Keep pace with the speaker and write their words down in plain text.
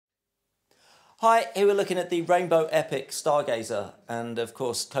Hi, here we're looking at the Rainbow Epic Stargazer, and of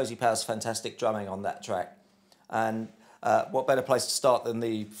course Cozy Powell's fantastic drumming on that track. And what better place to start than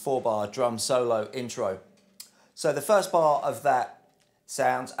the 4-bar drum solo intro. So the first bar of that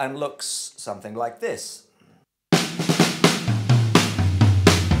sounds and looks something like this.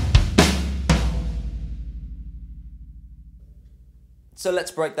 So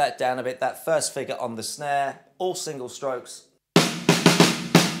let's break that down a bit. That first figure on the snare, all single strokes.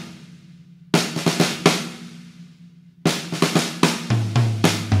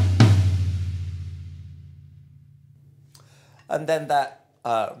 And then that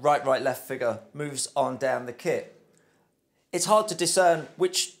right, left figure moves on down the kit. It's hard to discern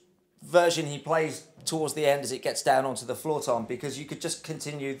which version he plays towards the end as it gets down onto the floor tom, because you could just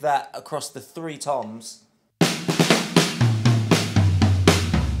continue that across the 3 toms.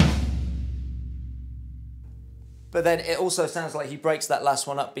 But then it also sounds like he breaks that last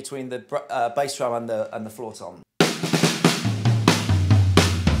one up between the bass drum and the floor tom.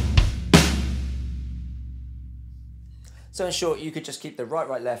 So in short, you could just keep the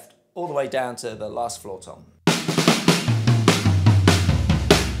right, left all the way down to the last floor tom.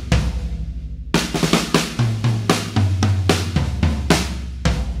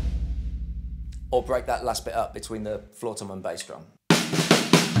 Or break that last bit up between the floor tom and bass drum.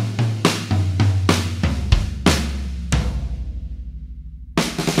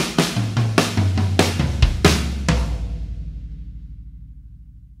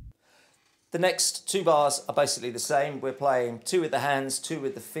 The next 2 bars are basically the same. We're playing 2 with the hands, 2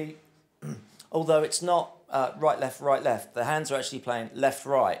 with the feet. Although it's not right, left. The hands are actually playing left,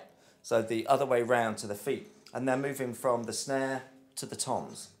 right. So the other way round to the feet. And they're moving from the snare to the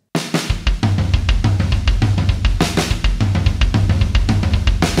toms.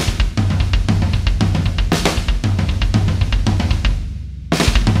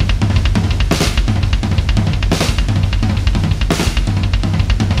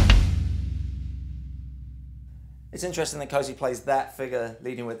 It's interesting that Cozy plays that figure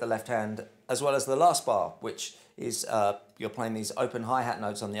leading with the left hand, as well as the last bar, which is you're playing these open hi-hat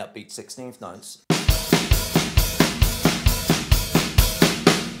notes on the upbeat 16th notes.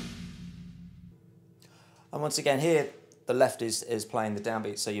 And once again here, the left is playing the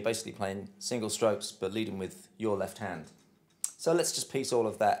downbeat, so you're basically playing single strokes, but leading with your left hand. So let's just piece all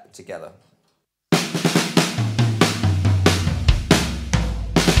of that together.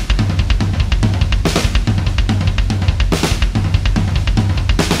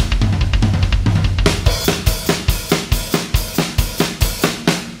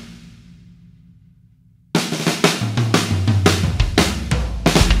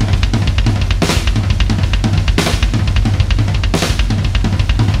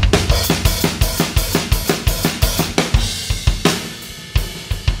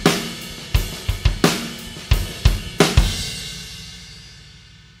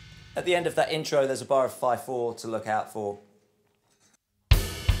 At the end of that intro, there's a bar of 5/4 to look out for.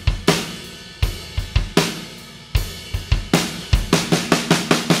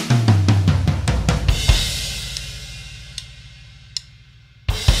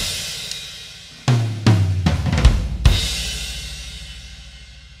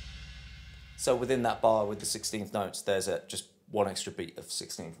 So within that bar with the 16th notes, there's just 1 extra beat of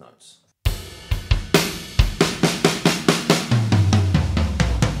 16th notes.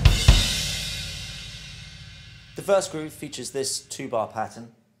 The verse groove features this 2-bar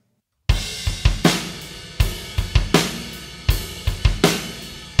pattern.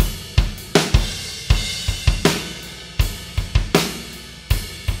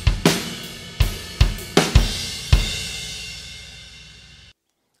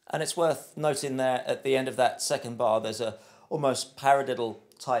 And it's worth noting there at the end of that second bar, there's a almost paradiddle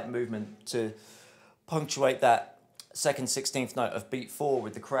type movement to punctuate that second 16th note of beat 4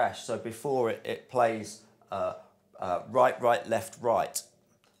 with the crash. So before it plays right, left, right,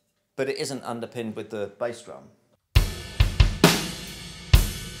 but it isn't underpinned with the bass drum.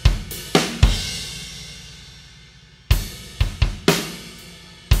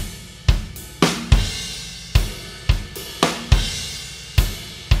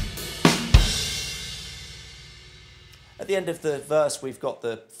 At the end of the verse, we've got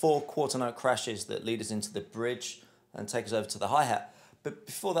the 4 quarter note crashes that lead us into the bridge and take us over to the hi-hat. But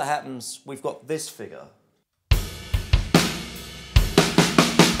before that happens, we've got this figure.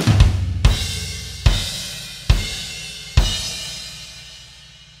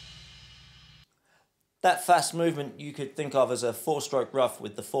 That fast movement you could think of as a 4-stroke ruff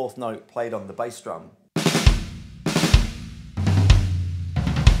with the 4th note played on the bass drum.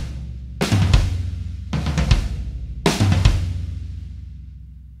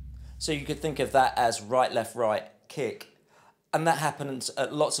 So you could think of that as right, left, right, kick. And that happens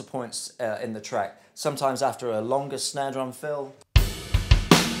at lots of points in the track, sometimes after a longer snare drum fill.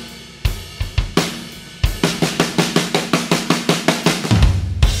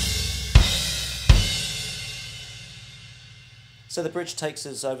 So the bridge takes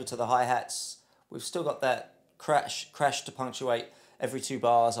us over to the hi-hats. We've still got that crash to punctuate every 2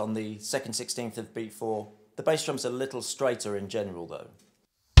 bars on the 2nd 16th of beat 4. The bass drum's a little straighter in general though.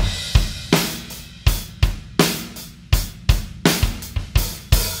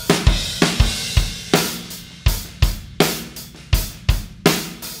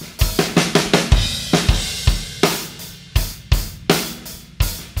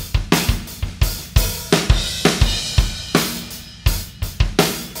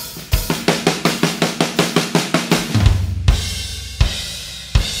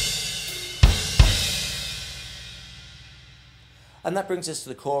 And that brings us to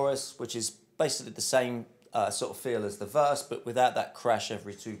the chorus, which is basically the same sort of feel as the verse, but without that crash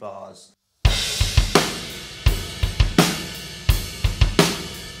every 2 bars.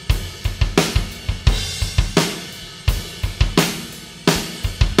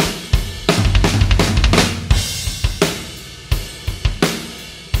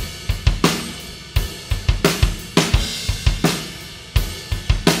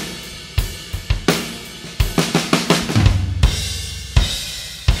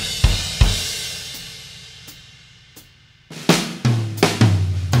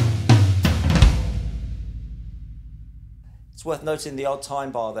 It's worth noting the odd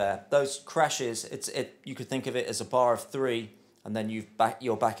time bar there. Those crashes, you could think of it as a bar of 3, and then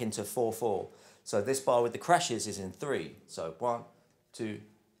you're back into 4/4. So this bar with the crashes is in 3. So 1, 2,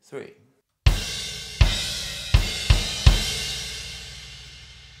 3.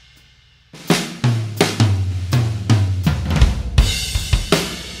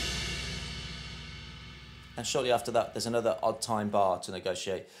 And shortly after that, there's another odd time bar to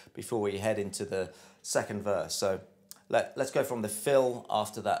negotiate before we head into the second verse. So let's go from the fill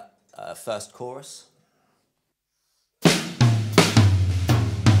after that first chorus.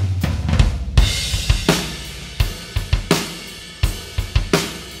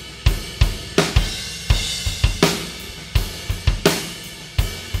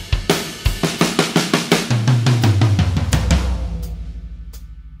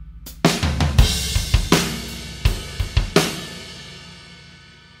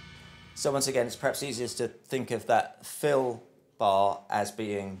 So once again, it's perhaps easiest to think of that fill bar as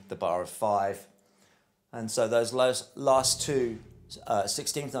being the bar of 5. And so those last 2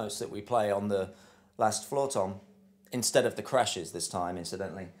 16th notes that we play on the last floor tom, instead of the crashes this time,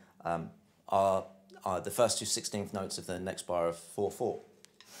 incidentally, are the first 2 16th notes of the next bar of 4/4.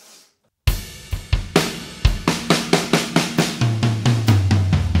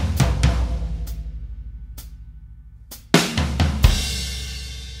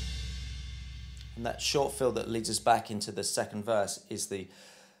 And that short fill that leads us back into the second verse is the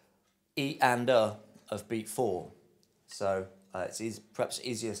E and of beat 4. So it's perhaps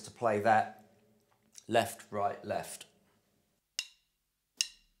easiest to play that left, right, left.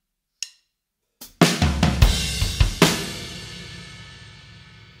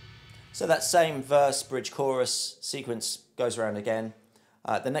 So that same verse, bridge, chorus sequence goes around again.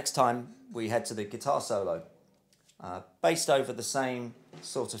 The next time we head to the guitar solo, based over the same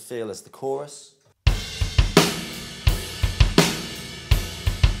sort of feel as the chorus.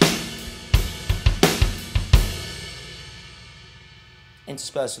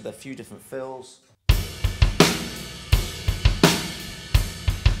 Interspersed with a few different fills.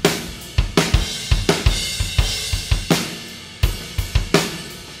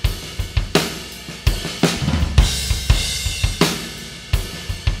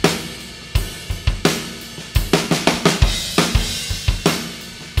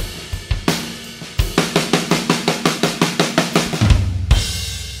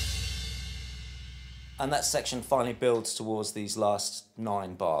 And that section finally builds towards these last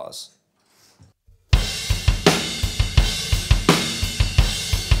 9 bars.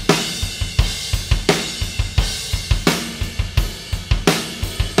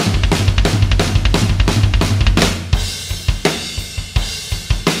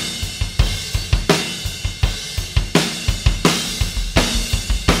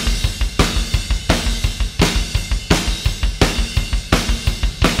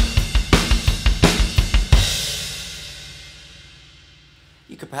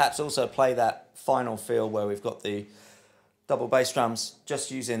 You could perhaps also play that final feel where we've got the double bass drums, just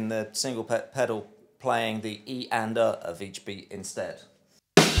using the single pedal, playing the E and of each beat instead.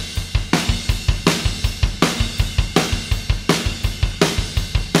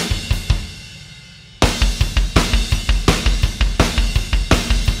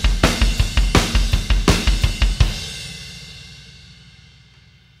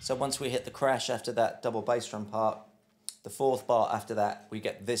 So once we hit the crash after that double bass drum part, the fourth bar after that, we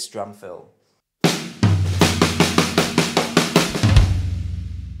get this drum fill.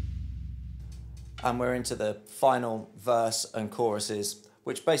 And we're into the final verse and choruses,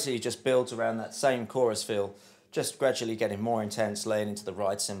 which basically just builds around that same chorus feel, just gradually getting more intense, laying into the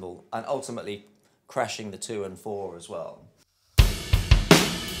ride cymbal, and ultimately crashing the 2 and 4 as well.